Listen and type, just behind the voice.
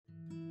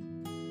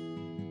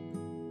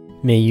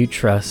May you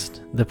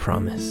trust the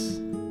promise.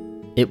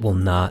 It will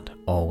not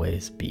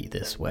always be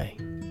this way.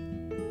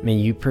 May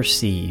you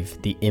perceive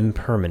the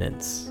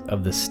impermanence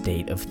of the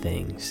state of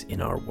things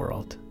in our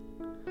world.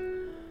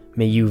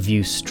 May you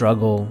view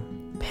struggle,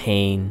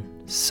 pain,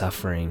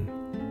 suffering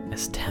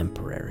as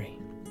temporary.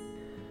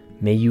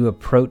 May you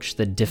approach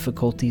the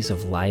difficulties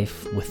of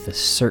life with the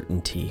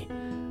certainty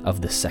of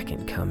the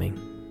second coming.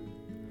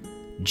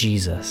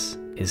 Jesus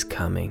is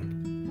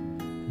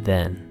coming.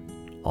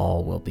 Then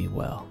all will be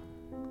well.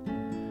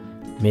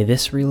 May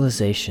this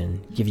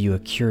realization give you a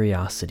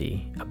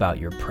curiosity about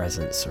your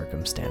present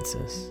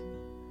circumstances.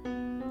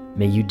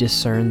 May you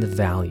discern the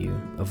value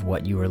of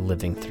what you are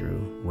living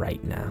through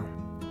right now.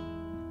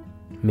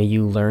 May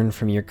you learn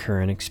from your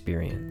current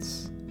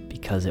experience,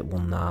 because it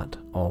will not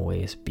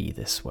always be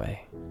this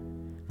way.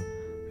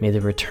 May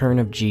the return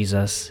of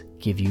Jesus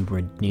give you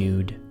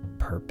renewed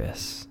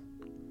purpose.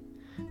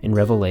 In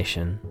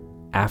Revelation,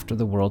 after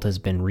the world has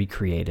been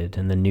recreated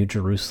and the New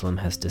Jerusalem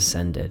has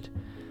descended,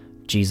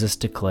 Jesus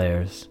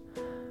declares,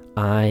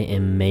 "I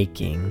am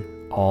making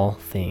all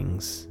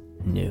things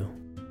new."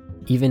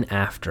 Even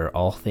after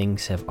all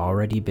things have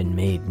already been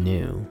made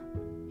new,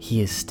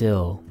 He is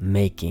still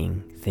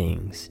making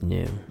things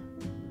new.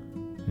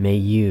 May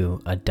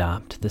you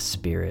adopt the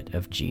spirit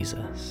of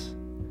Jesus.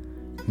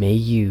 May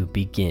you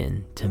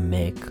begin to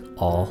make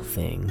all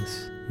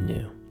things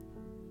new.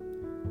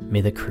 May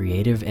the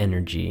creative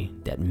energy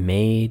that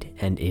made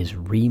and is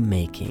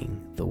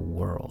remaking the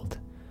world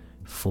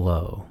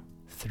flow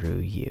through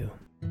you.